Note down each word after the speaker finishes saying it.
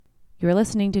You're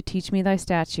listening to Teach Me Thy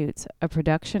Statutes, a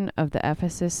production of the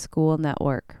Ephesus School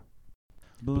Network.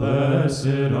 Blessed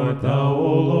art thou,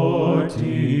 O Lord,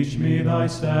 teach me thy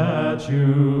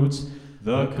statutes.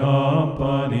 The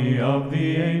company of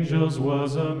the angels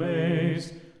was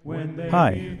amazed when they...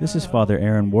 Hi, this is Father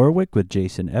Aaron Warwick with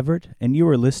Jason Everett, and you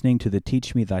are listening to the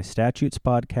Teach Me Thy Statutes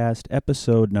podcast,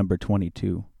 episode number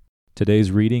 22.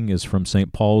 Today's reading is from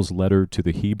St. Paul's letter to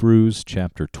the Hebrews,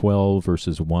 chapter 12,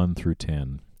 verses 1 through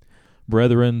 10.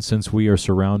 Brethren, since we are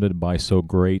surrounded by so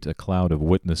great a cloud of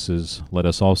witnesses, let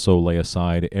us also lay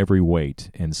aside every weight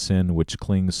and sin which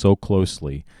clings so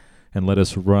closely, and let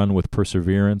us run with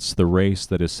perseverance the race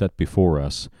that is set before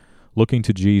us, looking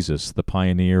to Jesus, the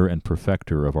pioneer and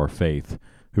perfecter of our faith,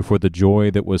 who for the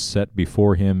joy that was set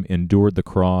before him endured the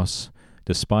cross,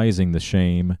 despising the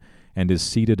shame, and is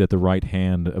seated at the right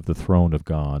hand of the throne of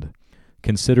God.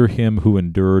 Consider him who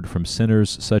endured from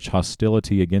sinners such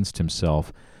hostility against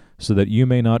himself, so that you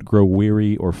may not grow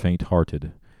weary or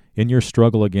faint-hearted. In your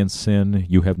struggle against sin,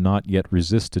 you have not yet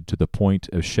resisted to the point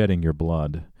of shedding your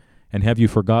blood. And have you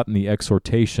forgotten the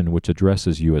exhortation which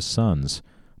addresses you as sons?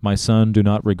 My son, do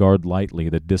not regard lightly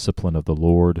the discipline of the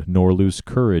Lord, nor lose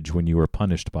courage when you are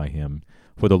punished by him.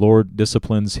 For the Lord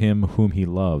disciplines him whom he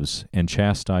loves, and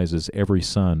chastises every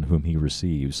son whom he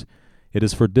receives. It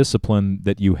is for discipline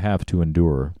that you have to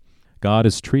endure. God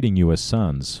is treating you as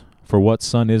sons. For what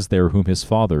son is there whom his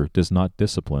father does not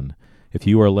discipline? If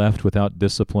you are left without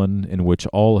discipline in which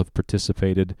all have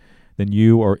participated, then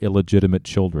you are illegitimate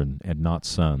children and not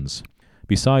sons.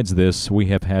 Besides this, we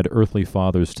have had earthly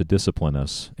fathers to discipline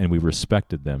us, and we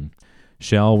respected them.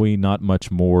 Shall we not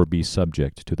much more be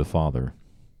subject to the Father?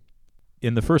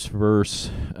 In the first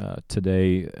verse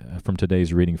from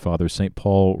today's reading, Father, St.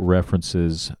 Paul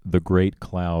references the great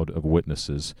cloud of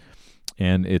witnesses.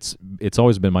 And it's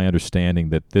always been my understanding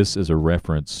that this is a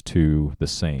reference to the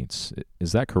saints.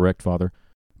 Is that correct, Father?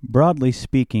 Broadly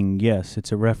speaking, yes,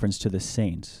 it's a reference to the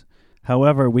saints.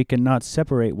 However, we cannot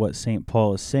separate what St.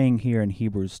 Paul is saying here in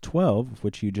Hebrews 12,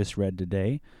 which you just read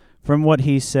today, from what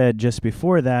he said just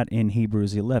before that in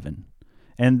Hebrews 11.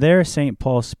 And there St.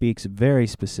 Paul speaks very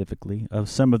specifically of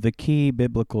some of the key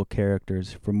biblical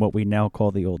characters from what we now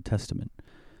call the Old Testament.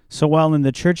 So while in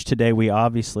the church today we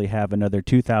obviously have another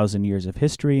 2,000 years of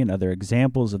history and other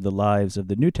examples of the lives of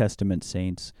the New Testament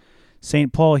saints,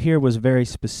 St. Paul here was very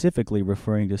specifically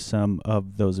referring to some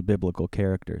of those biblical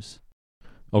characters.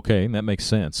 Okay, that makes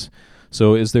sense.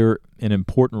 So is there an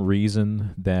important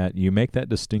reason that you make that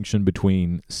distinction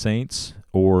between saints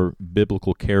or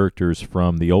biblical characters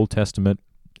from the Old Testament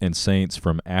and saints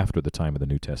from after the time of the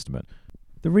New Testament?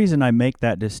 The reason I make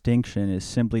that distinction is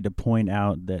simply to point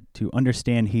out that to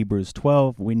understand Hebrews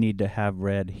 12, we need to have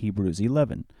read Hebrews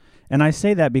 11. And I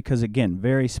say that because, again,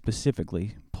 very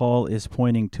specifically, Paul is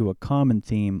pointing to a common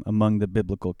theme among the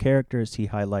biblical characters he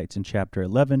highlights in chapter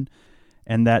 11,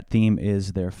 and that theme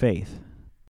is their faith.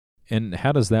 And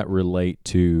how does that relate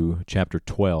to chapter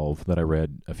 12 that I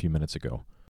read a few minutes ago?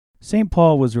 St.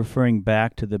 Paul was referring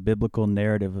back to the biblical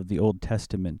narrative of the Old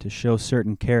Testament to show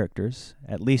certain characters,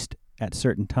 at least at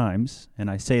certain times, and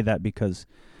I say that because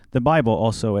the Bible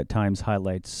also at times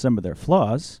highlights some of their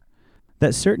flaws,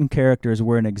 that certain characters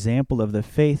were an example of the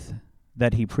faith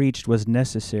that he preached was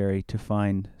necessary to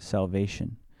find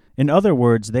salvation. In other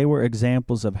words, they were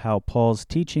examples of how Paul's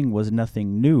teaching was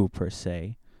nothing new per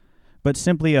se, but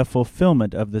simply a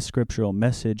fulfillment of the scriptural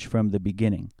message from the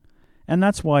beginning. And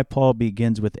that's why Paul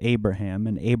begins with Abraham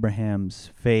and Abraham's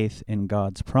faith in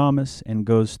God's promise and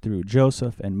goes through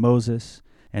Joseph and Moses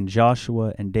and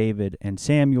Joshua and David and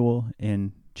Samuel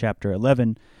in chapter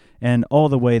 11, and all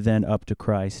the way then up to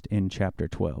Christ in chapter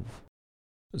 12.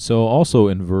 So also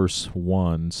in verse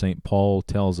 1, St. Paul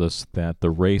tells us that the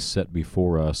race set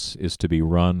before us is to be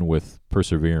run with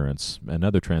perseverance.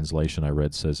 Another translation I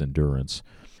read says endurance.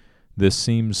 This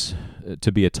seems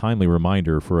to be a timely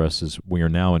reminder for us as we are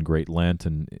now in Great Lent,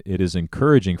 and it is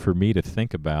encouraging for me to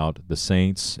think about the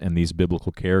saints and these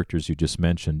biblical characters you just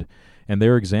mentioned, and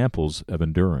their examples of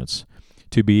endurance,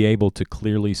 to be able to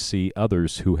clearly see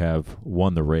others who have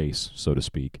won the race, so to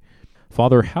speak.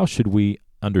 Father, how should we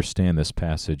understand this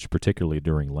passage, particularly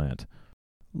during Lent?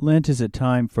 Lent is a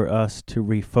time for us to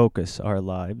refocus our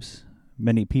lives.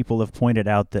 Many people have pointed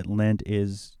out that Lent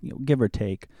is, give or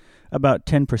take, about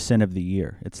 10% of the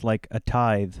year. It's like a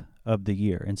tithe of the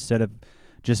year. Instead of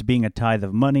just being a tithe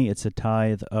of money, it's a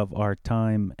tithe of our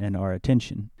time and our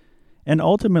attention. And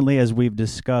ultimately, as we've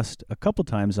discussed a couple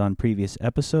times on previous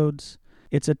episodes,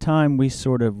 it's a time we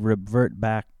sort of revert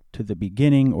back to the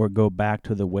beginning or go back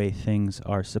to the way things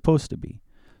are supposed to be.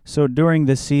 So during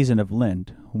this season of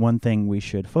Lent, one thing we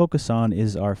should focus on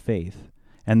is our faith.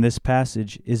 And this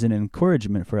passage is an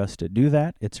encouragement for us to do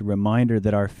that. It's a reminder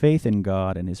that our faith in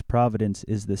God and His providence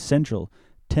is the central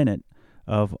tenet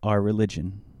of our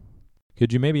religion.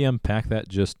 Could you maybe unpack that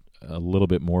just a little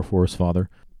bit more for us, Father?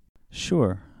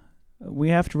 Sure. We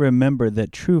have to remember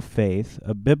that true faith,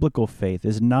 a biblical faith,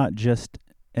 is not just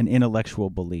an intellectual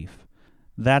belief.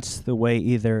 That's the way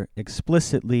either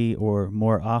explicitly or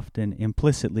more often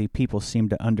implicitly people seem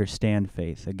to understand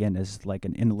faith, again, as like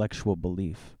an intellectual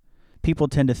belief. People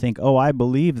tend to think, oh, I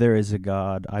believe there is a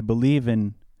God, I believe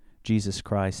in Jesus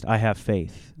Christ, I have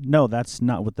faith. No, that's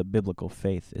not what the biblical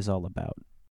faith is all about.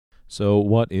 So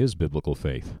what is biblical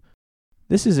faith?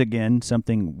 This is, again,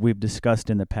 something we've discussed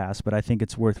in the past, but I think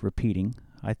it's worth repeating.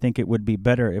 I think it would be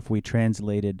better if we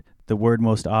translated the word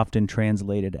most often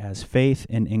translated as faith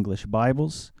in English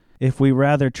Bibles, if we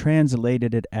rather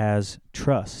translated it as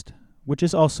trust, which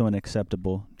is also an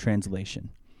acceptable translation.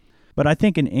 But I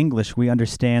think in English we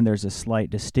understand there's a slight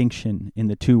distinction in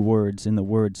the two words, in the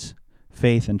words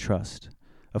faith and trust.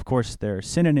 Of course, they're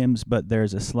synonyms, but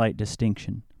there's a slight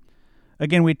distinction.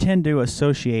 Again, we tend to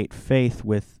associate faith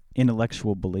with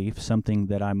intellectual belief, something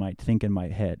that I might think in my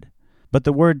head. But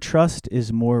the word trust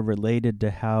is more related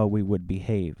to how we would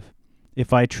behave.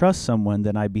 If I trust someone,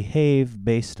 then I behave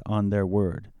based on their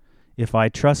word. If I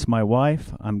trust my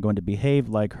wife, I'm going to behave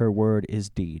like her word is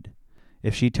deed.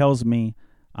 If she tells me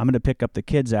I'm going to pick up the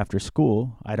kids after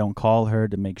school, I don't call her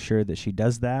to make sure that she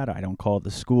does that. I don't call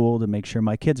the school to make sure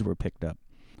my kids were picked up.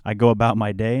 I go about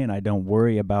my day and I don't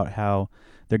worry about how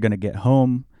they're going to get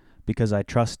home because I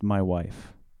trust my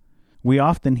wife. We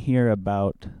often hear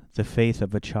about the faith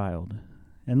of a child.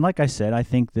 And like I said, I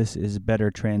think this is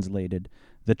better translated,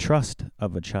 the trust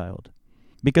of a child.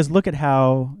 Because look at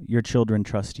how your children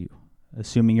trust you,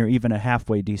 assuming you're even a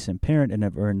halfway decent parent and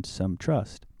have earned some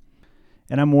trust.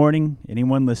 And I'm warning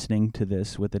anyone listening to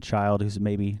this with a child who's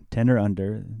maybe 10 or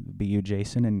under, be you,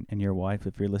 Jason, and your wife,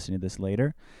 if you're listening to this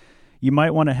later, you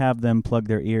might want to have them plug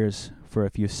their ears for a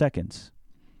few seconds.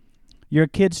 Your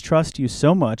kids trust you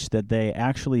so much that they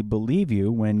actually believe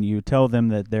you when you tell them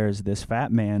that there's this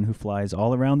fat man who flies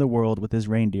all around the world with his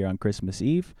reindeer on Christmas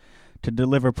Eve to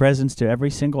deliver presents to every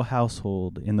single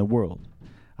household in the world.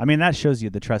 I mean, that shows you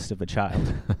the trust of a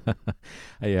child.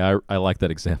 Yeah, I like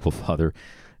that example, Father.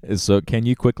 So can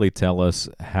you quickly tell us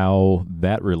how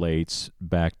that relates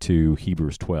back to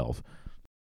Hebrews 12?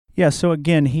 Yeah, so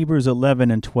again, Hebrews 11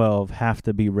 and 12 have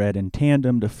to be read in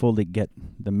tandem to fully get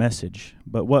the message.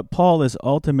 But what Paul is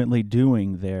ultimately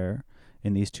doing there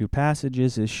in these two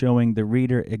passages is showing the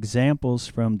reader examples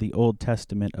from the Old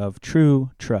Testament of true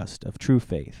trust, of true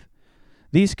faith.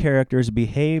 These characters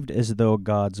behaved as though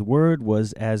God's word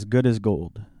was as good as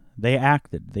gold. They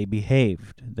acted, they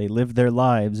behaved, they lived their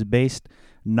lives based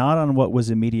not on what was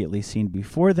immediately seen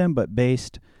before them, but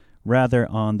based rather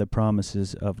on the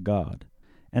promises of God.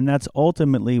 And that's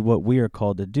ultimately what we are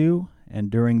called to do, and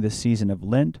during this season of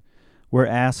Lent, we're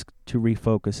asked to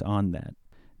refocus on that.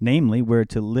 Namely, we're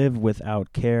to live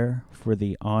without care for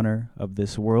the honor of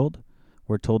this world.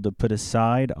 We're told to put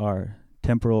aside our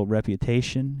temporal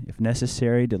reputation, if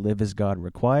necessary, to live as God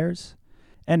requires.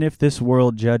 And if this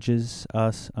world judges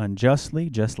us unjustly,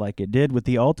 just like it did with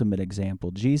the ultimate example,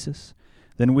 Jesus,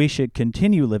 then we should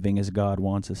continue living as God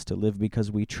wants us to live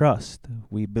because we trust,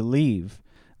 we believe,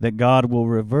 that God will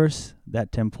reverse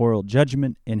that temporal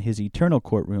judgment in His eternal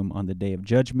courtroom on the day of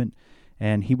judgment,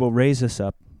 and He will raise us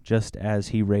up just as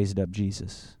He raised up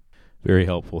Jesus. Very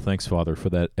helpful. Thanks, Father,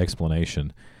 for that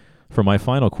explanation. For my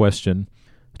final question,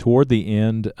 toward the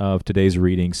end of today's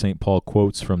reading, St. Paul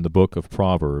quotes from the book of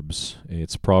Proverbs.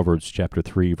 It's Proverbs chapter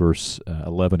 3, verse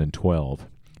 11 and 12.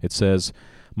 It says,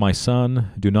 "My son,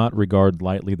 do not regard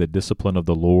lightly the discipline of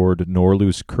the Lord, nor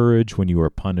lose courage when you are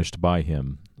punished by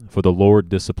Him. For the Lord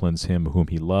disciplines him whom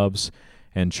He loves,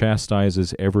 and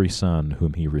chastises every son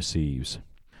whom He receives."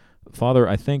 Father,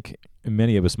 I think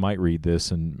many of us might read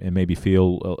this and maybe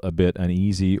feel a bit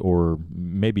uneasy or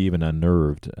maybe even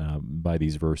unnerved by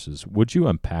these verses. Would you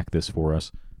unpack this for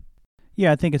us?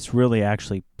 Yeah, I think it's really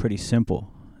actually pretty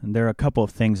simple. And there are a couple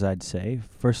of things I'd say.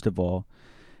 First of all,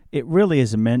 it really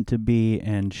is meant to be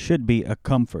and should be a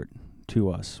comfort to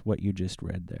us, what you just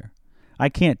read there. I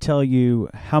can't tell you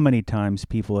how many times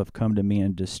people have come to me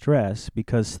in distress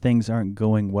because things aren't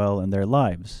going well in their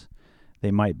lives.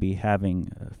 They might be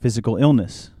having physical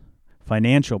illness,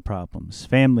 financial problems,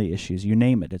 family issues, you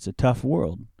name it. It's a tough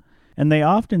world. And they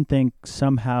often think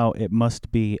somehow it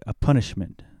must be a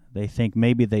punishment. They think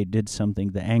maybe they did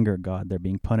something to anger God. They're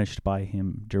being punished by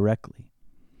Him directly.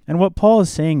 And what Paul is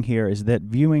saying here is that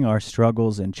viewing our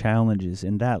struggles and challenges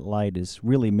in that light is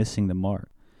really missing the mark.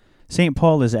 St.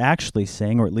 Paul is actually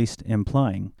saying, or at least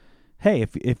implying, hey,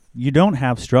 if you don't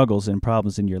have struggles and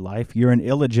problems in your life, you're an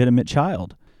illegitimate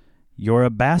child. You're a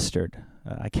bastard.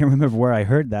 I can't remember where I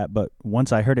heard that, but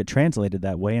once I heard it translated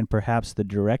that way, and perhaps the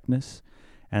directness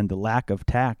and the lack of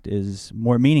tact is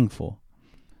more meaningful.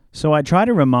 So I try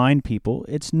to remind people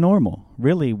it's normal.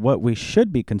 Really, what we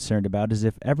should be concerned about is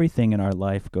if everything in our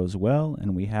life goes well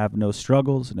and we have no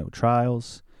struggles, no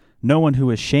trials, no one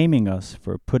who is shaming us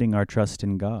for putting our trust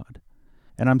in God.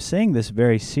 And I'm saying this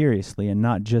very seriously and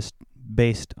not just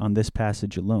based on this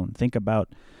passage alone. Think about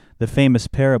the famous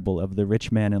parable of the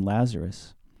rich man and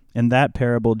Lazarus. In that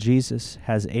parable, Jesus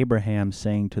has Abraham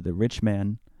saying to the rich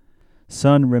man,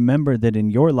 "Son, remember that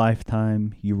in your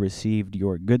lifetime you received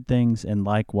your good things, and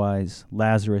likewise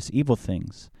Lazarus evil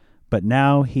things. But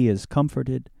now he is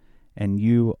comforted, and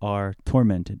you are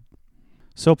tormented."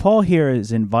 So Paul here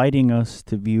is inviting us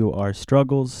to view our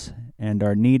struggles and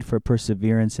our need for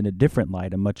perseverance in a different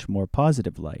light, a much more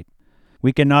positive light.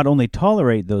 We can not only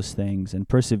tolerate those things and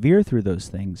persevere through those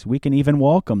things, we can even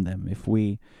welcome them if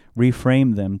we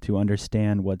reframe them to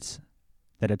understand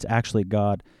that it's actually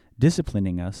God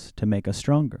disciplining us to make us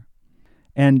stronger.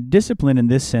 And discipline in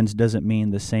this sense doesn't mean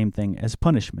the same thing as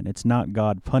punishment. It's not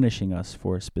God punishing us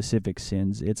for specific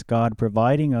sins. It's God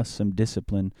providing us some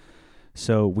discipline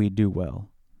so we do well.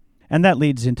 And that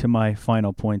leads into my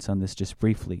final points on this just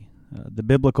briefly. The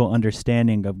biblical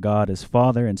understanding of God as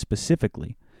Father, and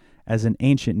specifically as an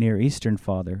ancient Near Eastern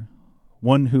father,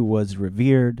 one who was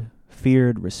revered,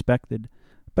 feared, respected,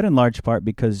 but in large part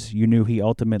because you knew he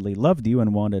ultimately loved you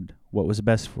and wanted what was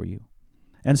best for you.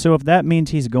 And so if that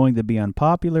means he's going to be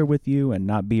unpopular with you and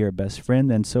not be your best friend,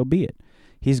 then so be it.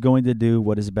 He's going to do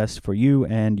what is best for you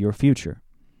and your future.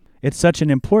 It's such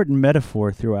an important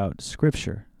metaphor throughout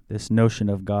Scripture, this notion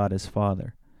of God as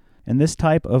Father. And this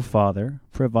type of father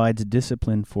provides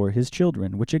discipline for his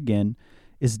children, which again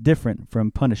is different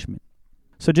from punishment.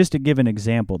 So just to give an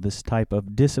example, this type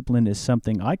of discipline is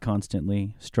something I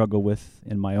constantly struggle with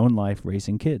in my own life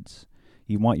raising kids.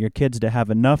 You want your kids to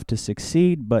have enough to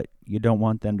succeed, but you don't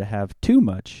want them to have too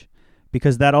much,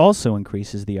 because that also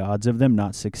increases the odds of them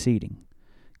not succeeding.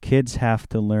 Kids have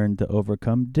to learn to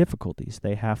overcome difficulties.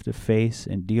 They have to face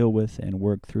and deal with and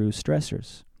work through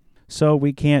stressors. So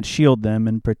we can't shield them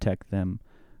and protect them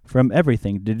from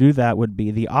everything. To do that would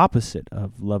be the opposite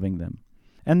of loving them.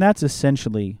 And that's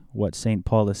essentially what St.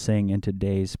 Paul is saying in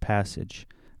today's passage.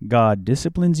 God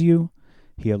disciplines you.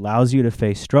 He allows you to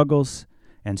face struggles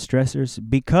and stressors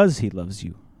because he loves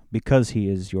you, because he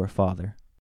is your Father.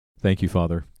 Thank you,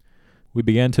 Father. We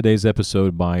began today's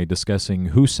episode by discussing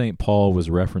who St. Paul was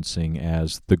referencing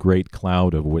as the great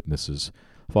cloud of witnesses.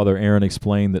 Father Aaron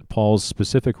explained that Paul's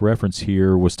specific reference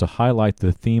here was to highlight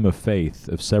the theme of faith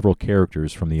of several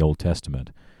characters from the Old Testament.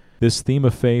 This theme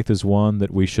of faith is one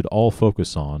that we should all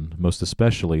focus on, most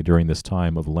especially during this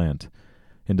time of Lent.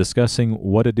 In discussing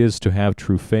what it is to have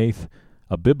true faith,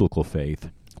 a biblical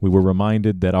faith, we were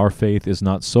reminded that our faith is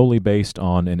not solely based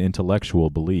on an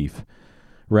intellectual belief.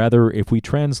 Rather, if we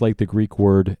translate the Greek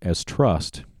word as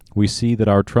trust, we see that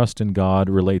our trust in God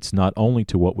relates not only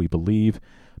to what we believe,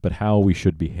 but how we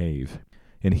should behave.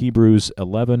 In Hebrews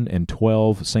 11 and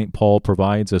 12, St. Paul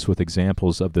provides us with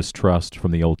examples of this trust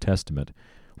from the Old Testament.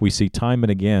 We see time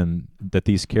and again that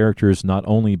these characters not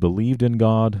only believed in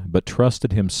God, but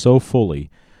trusted him so fully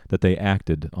that they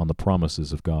acted on the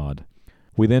promises of God.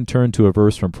 We then turn to a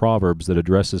verse from Proverbs that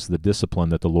addresses the discipline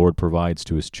that the Lord provides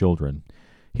to his children.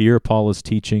 Here, Paul is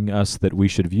teaching us that we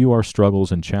should view our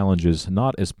struggles and challenges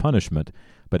not as punishment,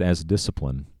 but as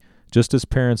discipline. Just as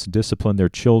parents discipline their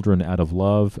children out of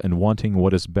love and wanting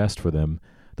what is best for them,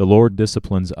 the Lord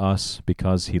disciplines us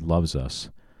because he loves us.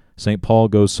 St. Paul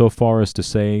goes so far as to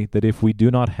say that if we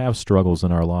do not have struggles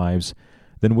in our lives,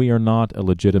 then we are not a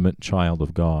legitimate child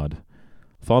of God.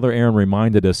 Father Aaron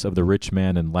reminded us of the rich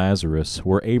man and Lazarus,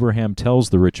 where Abraham tells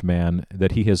the rich man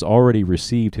that he has already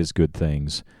received his good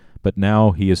things, but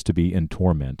now he is to be in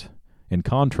torment. In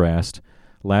contrast,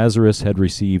 Lazarus had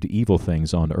received evil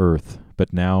things on earth,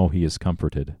 but now he is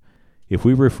comforted. If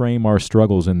we reframe our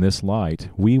struggles in this light,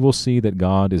 we will see that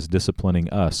God is disciplining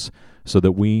us so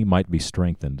that we might be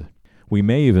strengthened. We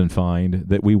may even find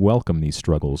that we welcome these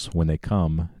struggles when they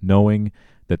come, knowing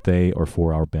that they are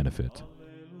for our benefit.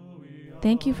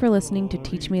 Thank you for listening to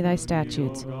Teach Me Thy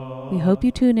Statutes. We hope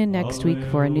you tune in next week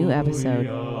for a new episode.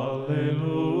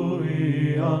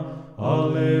 Alleluia,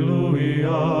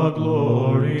 alleluia,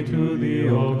 glory to thee,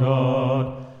 O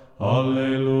God.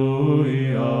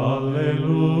 Alleluia,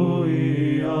 alleluia,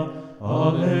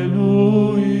 alleluia,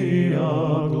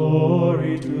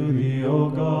 glory to thee, O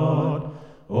God.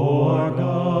 O our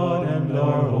God and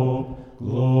our hope,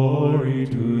 glory